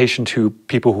out the invitation to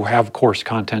people who have course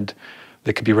content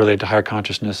that could be related to higher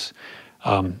consciousness,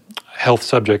 health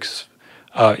subjects.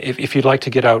 If you'd like to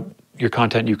get out your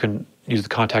content, you can use the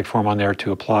contact form on there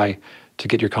to apply to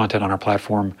get your content on our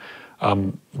platform.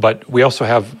 But we also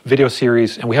have video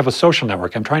series, and we have a social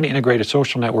network. I'm trying to integrate a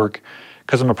social network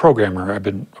because I'm a programmer. I've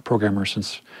been a programmer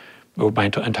since my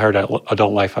entire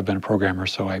adult life. I've been a programmer,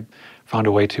 so I found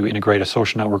a way to integrate a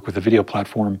social network with a video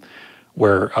platform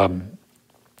where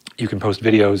you can post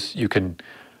videos, you can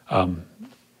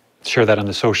share that in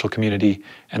the social community,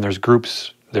 and there's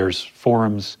groups, there's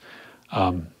forums,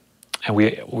 and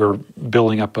we're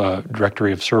building up a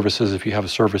directory of services. If you have a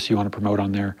service you want to promote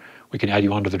on there, we can add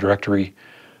you onto the directory.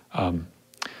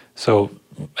 So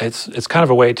it's kind of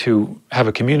a way to have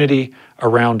a community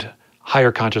around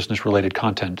higher consciousness related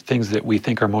content, things that we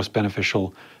think are most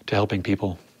beneficial to helping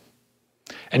people.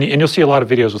 And you'll see a lot of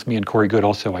videos with me and Corey Good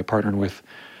also. I partnered with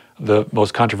the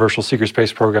most controversial secret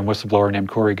space program whistleblower named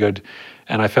Corey Good,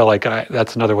 and I felt like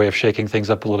that's another way of shaking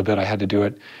things up a little bit. I had to do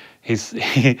it.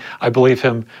 I believe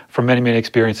him from many, many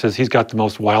experiences. He's got the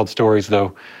most wild stories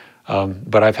though,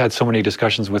 but I've had so many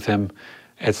discussions with him.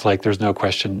 It's like there's no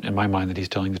question in my mind that he's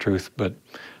telling the truth. But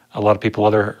a lot of people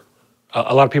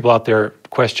out there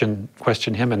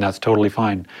question him, and that's totally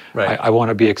fine. Right. I want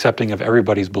to be accepting of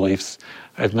everybody's beliefs.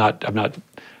 I'm not.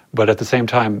 But at the same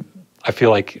time, I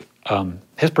feel like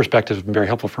his perspective has been very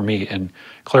helpful for me in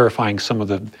clarifying some of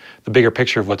the bigger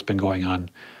picture of what's been going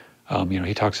on.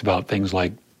 He talks about things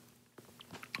like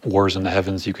wars in the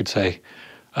heavens, you could say.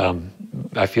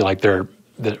 I feel like the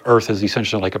Earth is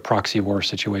essentially like a proxy war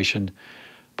situation,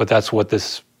 but that's what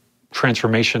this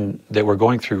transformation that we're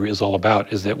going through is all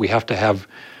about, is that we have to have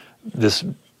this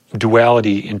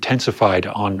duality intensified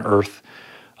on Earth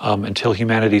until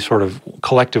humanity sort of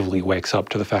collectively wakes up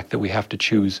to the fact that we have to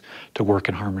choose to work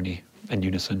in harmony and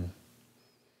unison.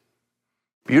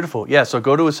 Beautiful. Yeah, so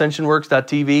go to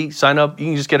ascensionworks.tv, sign up. You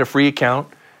can just get a free account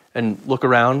and look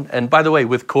around. And by the way,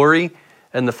 with Corey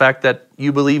and the fact that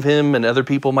you believe him and other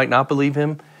people might not believe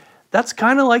him, that's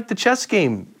kind of like the chess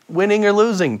game, winning or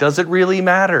losing. Does it really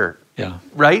matter? Yeah.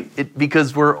 Right?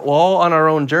 Because we're all on our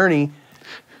own journey.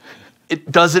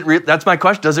 That's my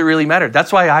question. Does it really matter?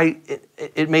 That's why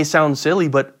it may sound silly,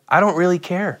 but I don't really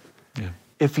care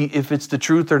if it's the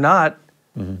truth or not.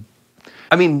 Mm-hmm.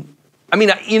 I mean,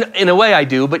 in a way I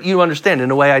do, but you understand.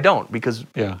 In a way I don't, because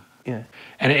yeah.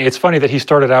 And it's funny that he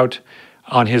started out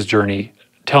on his journey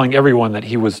telling everyone that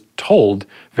he was told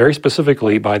very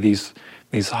specifically by these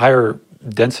higher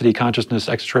density consciousness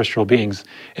extraterrestrial beings,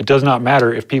 it does not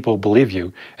matter if people believe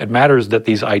you. It matters that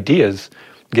these ideas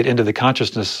get into the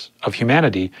consciousness of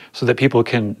humanity so that people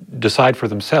can decide for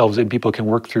themselves and people can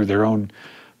work through their own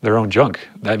junk.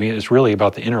 I mean, it's really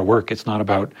about the inner work. It's not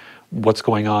about what's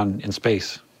going on in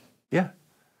space. Yeah.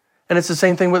 And it's the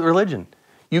same thing with religion.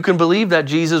 You can believe that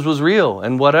Jesus was real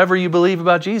and whatever you believe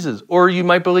about Jesus, or you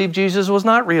might believe Jesus was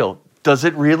not real. Does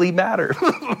it really matter?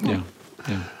 Yeah.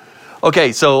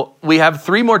 Okay, so we have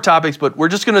 3 more topics, but we're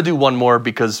just going to do one more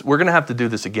because we're going to have to do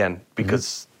this again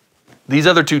because these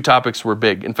other 2 topics were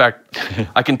big. In fact,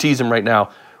 I can tease them right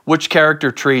now. Which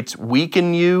character traits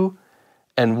weaken you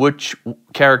and which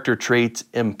character traits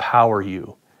empower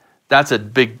you? That's a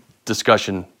big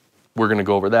discussion. We're going to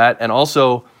go over that. And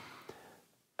also,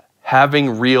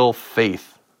 having real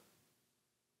faith.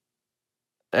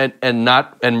 And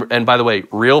by the way,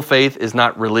 real faith is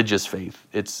not religious faith.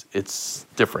 It's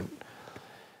different.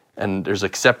 And there's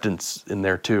acceptance in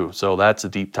there too. So that's a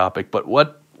deep topic. But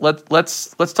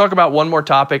let's talk about one more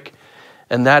topic,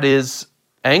 and that is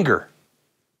anger.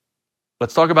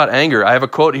 Let's talk about anger. I have a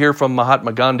quote here from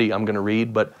Mahatma Gandhi I'm going to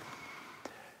read, but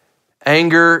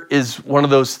anger is one of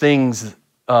those things.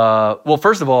 Well,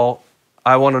 first of all,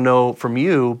 I want to know from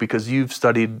you, because you've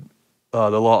studied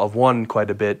the law of one quite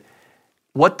a bit,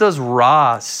 what does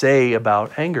Ra say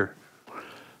about anger?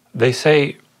 They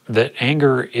say that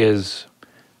anger is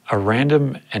a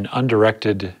random and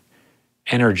undirected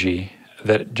energy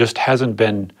that just hasn't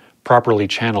been properly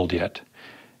channeled yet.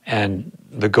 And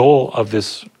the goal of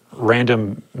this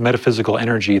random metaphysical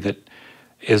energy that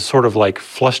is sort of like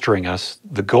flustering us,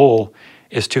 the goal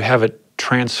is to have it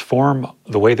transform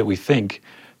the way that we think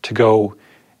to go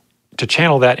to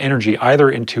channel that energy either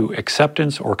into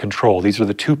acceptance or control. These are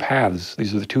the two paths,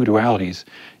 these are the two dualities.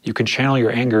 You can channel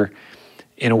your anger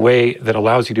in a way that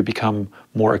allows you to become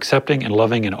more accepting and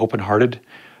loving and open-hearted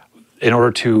in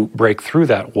order to break through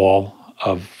that wall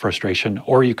of frustration,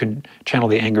 or you can channel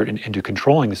the anger into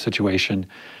controlling the situation.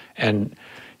 And,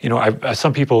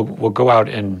 some people will go out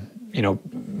and,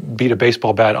 beat a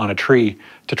baseball bat on a tree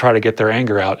to try to get their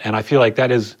anger out. And I feel like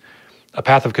that is a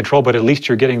path of control, but at least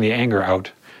you're getting the anger out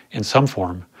in some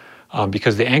form.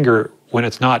 Because the anger, when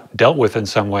it's not dealt with in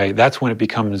some way, that's when it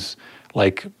becomes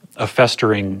like a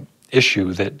festering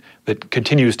issue that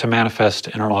continues to manifest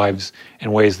in our lives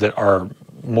in ways that are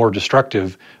more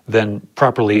destructive than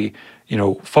properly,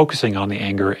 focusing on the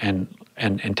anger and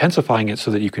intensifying it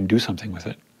so that you can do something with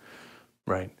it.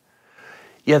 Right.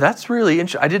 Yeah, that's really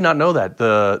interesting. I did not know that.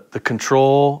 The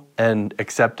control and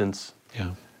acceptance.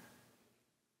 Yeah.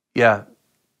 Yeah.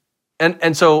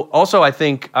 And so also I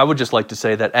think I would just like to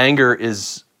say that anger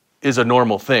is a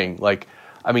normal thing. Like,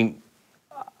 I mean,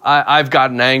 I've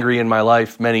gotten angry in my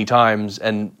life many times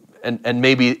and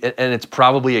maybe, and it's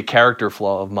probably a character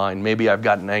flaw of mine. Maybe I've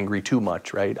gotten angry too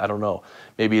much, right? I don't know.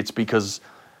 Maybe it's because,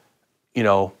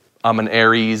 I'm an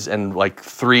Aries and like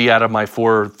 3 out of my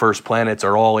 4 first planets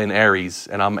are all in Aries.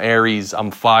 And I'm Aries,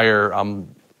 I'm fire,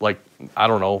 I'm like, I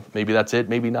don't know, maybe that's it,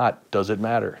 maybe not. Does it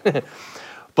matter?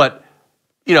 But,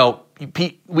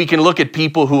 we can look at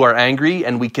people who are angry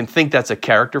and we can think that's a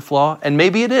character flaw, and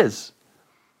maybe it is.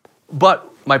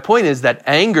 But my point is that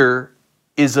anger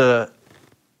is a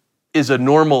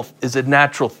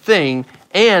natural thing,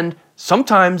 and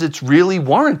sometimes it's really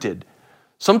warranted.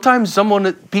 Sometimes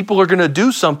people are going to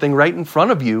do something right in front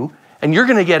of you, and you're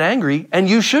going to get angry, and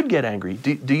you should get angry.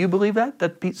 Do you believe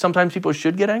that sometimes people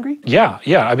should get angry? Yeah.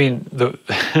 I mean,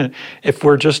 if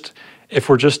we're just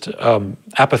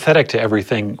apathetic to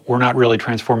everything, we're not really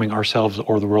transforming ourselves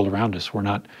or the world around us. We're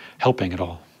not helping at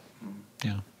all.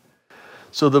 Yeah.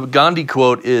 So the Gandhi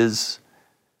quote is,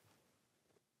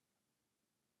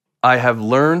 "I have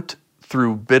learned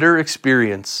through bitter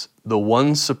experience the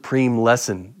one supreme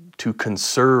lesson to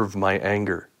conserve my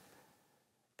anger.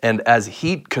 And as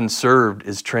heat conserved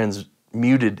is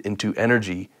transmuted into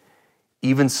energy,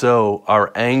 even so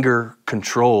our anger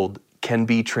controlled can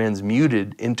be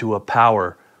transmuted into a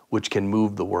power which can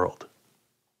move the world."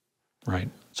 Right.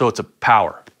 So it's a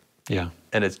power. Yeah.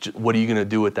 And it's just, what are you going to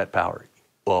do with that power?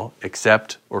 Well,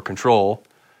 accept or control,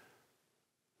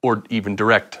 or even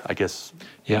direct, I guess.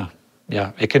 Yeah.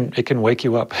 It can wake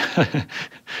you up,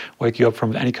 wake you up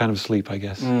from any kind of sleep, I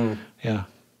guess. Yeah.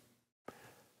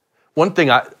 One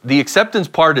thing, the acceptance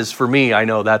part is, for me, I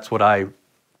know that's what I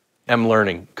am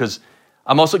learning, because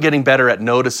I'm also getting better at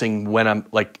noticing when I'm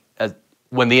like,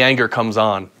 when the anger comes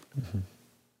on. Mm-hmm.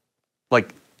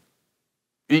 Like,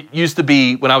 it used to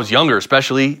be when I was younger,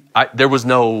 especially, there was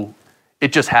no,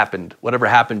 it just happened. Whatever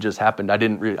happened just happened.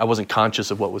 I wasn't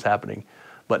conscious of what was happening.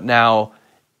 But now,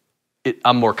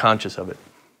 I'm more conscious of it.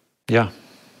 Yeah.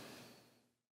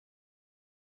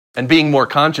 And being more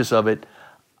conscious of it,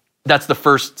 that's the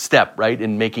first step, right,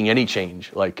 in making any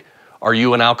change. Like, are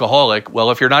you an alcoholic? Well,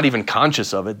 if you're not even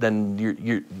conscious of it, then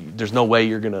there's no way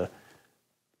you're going to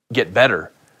get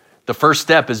better. The first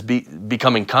step is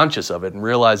becoming conscious of it and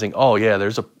realizing, oh yeah,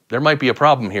 there might be a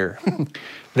problem here.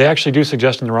 They actually do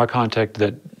suggest in the raw contact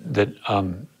that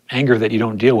anger that you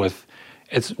don't deal with,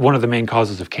 it's one of the main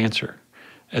causes of cancer,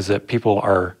 is that people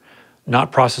are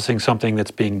not processing something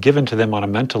that's being given to them on a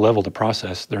mental level to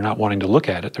process. They're not wanting to look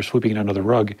at it. They're sweeping it under the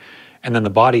rug. And then the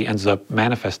body ends up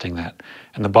manifesting that.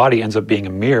 And the body ends up being a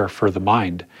mirror for the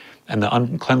mind. And the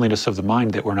uncleanliness of the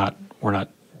mind that we're not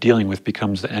dealing with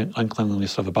becomes the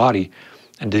uncleanliness of the body.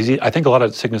 And disease, I think a lot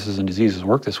of sicknesses and diseases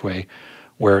work this way,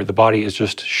 where the body is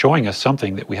just showing us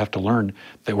something that we have to learn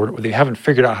that they haven't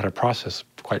figured out how to process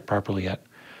quite properly yet.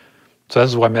 So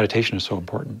this is why meditation is so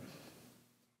important.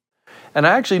 And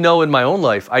I actually know in my own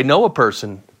life, I know a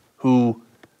person who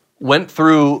went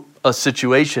through a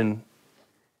situation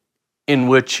in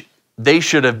which they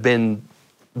should have been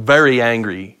very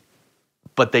angry,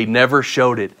 but they never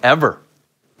showed it, ever.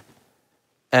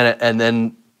 And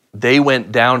then they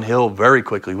went downhill very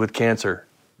quickly with cancer.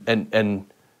 And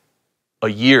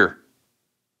 1 year,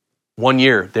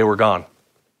 they were gone.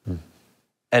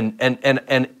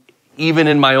 And even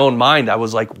in my own mind, I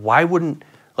was like, why wouldn't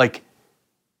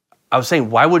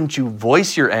you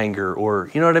voice your anger? Or,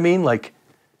 you know what I mean?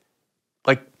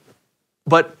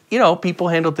 But, people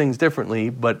handle things differently.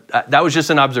 But that was just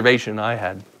an observation I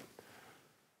had.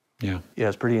 Yeah. Yeah,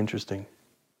 it's pretty interesting.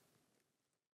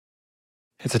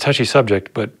 It's a touchy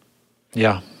subject, but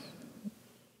yeah,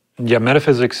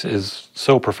 metaphysics is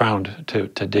so profound to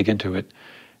dig into it.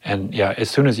 And yeah, as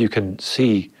soon as you can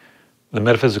see the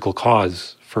metaphysical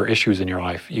cause for issues in your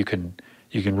life, you can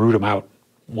root them out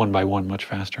one by one much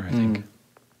faster, I think.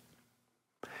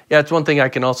 Yeah, it's one thing I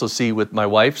can also see with my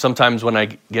wife. Sometimes when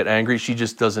I get angry, she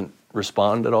just doesn't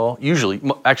respond at all. Usually,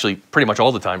 actually, pretty much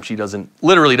all the time, she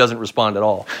literally doesn't respond at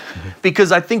all.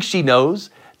 Because I think she knows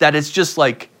that it's just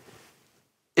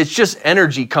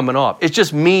energy coming off. It's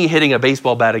just me hitting a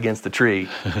baseball bat against the tree.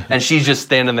 And she's just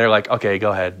standing there like, okay,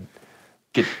 go ahead.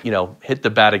 Hit the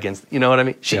bat against, you know what I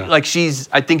mean?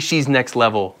 I think she's next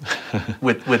level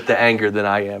with the anger than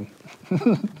I am.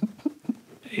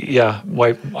 Yeah,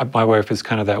 my wife is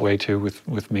kind of that way too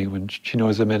with me. When she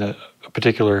knows I'm in a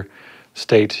particular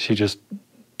state, she just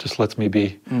lets me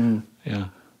be. Yeah.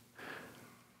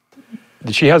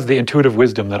 She has the intuitive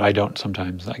wisdom that I don't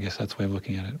sometimes. I guess that's the way of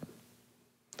looking at it.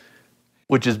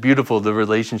 Which is beautiful, the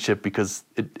relationship, because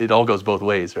it all goes both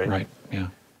ways, right? Right, yeah.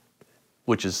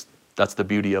 That's the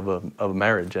beauty of a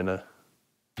marriage and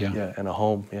and a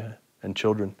home, and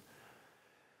children.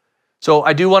 So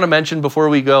I do want to mention before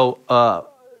we go,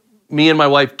 me and my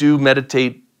wife do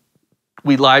meditate.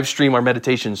 We live stream our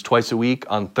meditations twice a week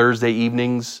on Thursday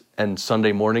evenings and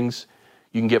Sunday mornings.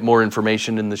 You can get more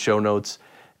information in the show notes.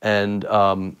 And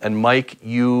Mike,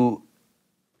 you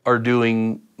are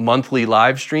doing monthly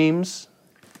live streams.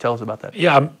 Tell us about that.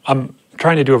 Yeah, I'm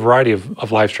trying to do a variety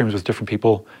of live streams with different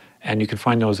people, and you can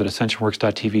find those at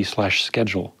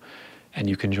ascensionworks.tv/schedule, and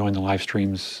you can join the live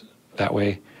streams that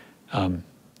way.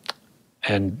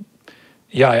 And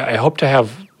yeah, I hope to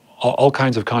have all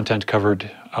kinds of content covered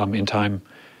in time,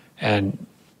 and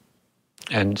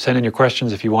send in your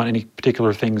questions if you want any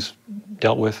particular things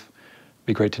dealt with. It'd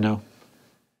be great to know.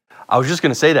 I was just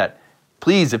going to say that.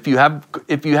 Please, if you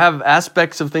have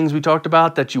aspects of things we talked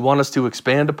about that you want us to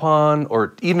expand upon,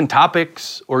 or even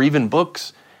topics, or even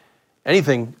books,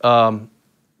 anything, I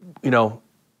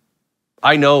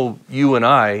know you and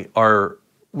I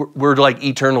we're like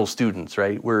eternal students,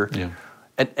 right?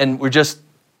 And we're just,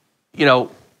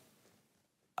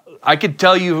 I could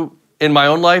tell you in my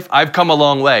own life, I've come a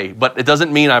long way, but it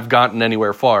doesn't mean I've gotten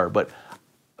anywhere far. But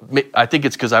I think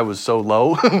it's because I was so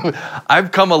low.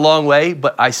 I've come a long way,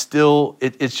 but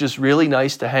it's just really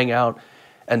nice to hang out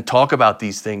and talk about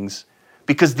these things,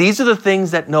 because these are the things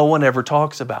that no one ever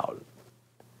talks about.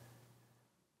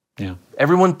 Yeah. A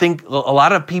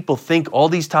lot of people think all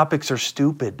these topics are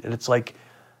stupid, and it's like,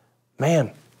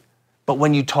 man, but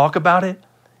when you talk about it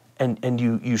and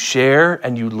you share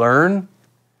and you learn,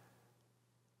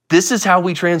 this is how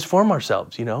we transform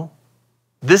ourselves,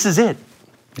 This is it.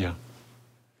 Yeah.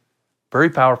 Very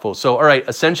powerful. So, all right,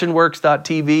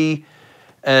 ascensionworks.tv,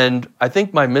 and I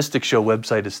think my Mystic Show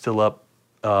website is still up,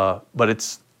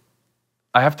 but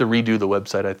I have to redo the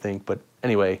website, I think. But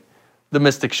anyway, the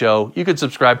Mystic Show, you could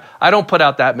subscribe. I don't put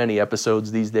out that many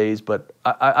episodes these days, but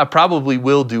I probably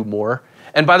will do more.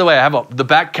 And by the way, I have the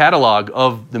back catalog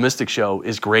of the Mystic Show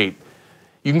is great.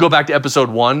 You can go back to episode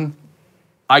 1.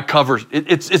 I cover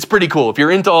it's pretty cool. If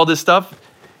you're into all this stuff,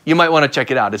 you might want to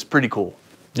check it out. It's pretty cool.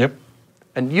 Yep.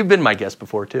 And you've been my guest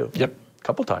before too. Yep. A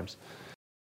couple times.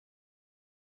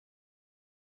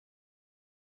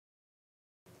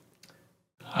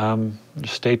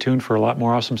 Just stay tuned for a lot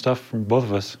more awesome stuff from both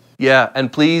of us. Yeah,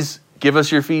 and please give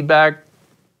us your feedback.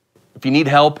 If you need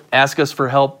help, ask us for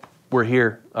help. We're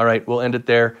here. All right, we'll end it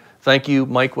there. Thank you,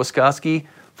 Mike Waskosky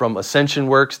from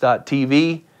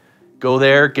ascensionworks.tv. Go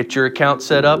there, get your account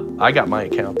set up. I got my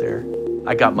account there.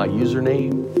 I got my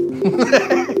username.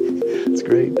 It's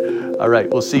great. All right,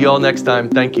 we'll see you all next time.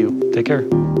 Thank you. Take care.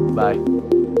 Bye.